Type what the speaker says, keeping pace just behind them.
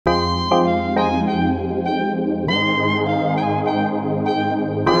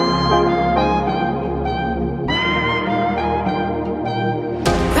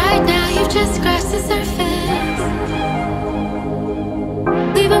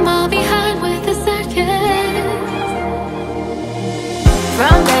them all behind with the circus.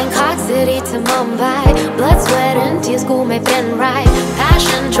 From Bangkok City to Mumbai, blood, sweat and tears, school may been right.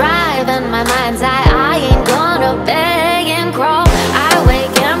 Passion, drive in my mind's eye. I ain't gonna beg and crawl. I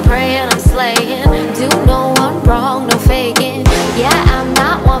wake and pray and I'm slaying. Do no one wrong, no faking. Yeah, I'm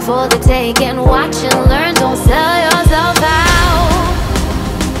not one for the taking. Watch and learn, don't sell yourself out.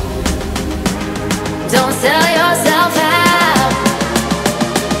 Don't sell yourself out.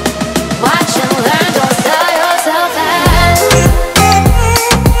 Watch and learn, don't sell yourself out.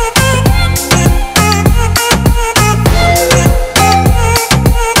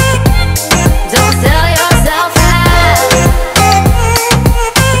 Don't sell yourself out.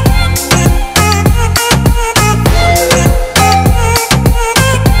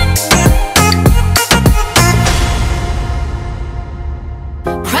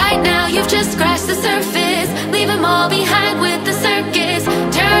 Right now you've just scratched the surface. Leave them all behind with the circus.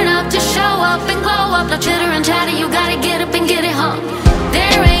 Turn up to show up and glow up. No chitter and chatter, you gotta get up and get it home.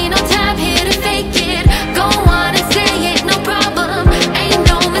 There ain't no time here to fake it. Go on and say it, no problem. Ain't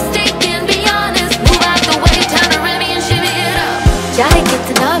no mistaking, be honest. Move out the way, turn to Remee and shimmy it up. Jai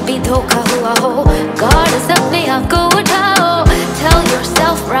kitna bhi dhokha hua ho, God is apne aap ko uthao. Tell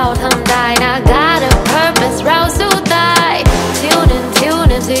yourself proud hum die na, got a purpose, rouse udai.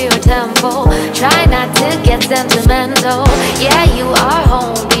 Tune into your tempo. Try not to get sentimental. Yeah, you are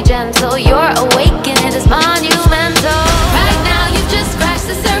home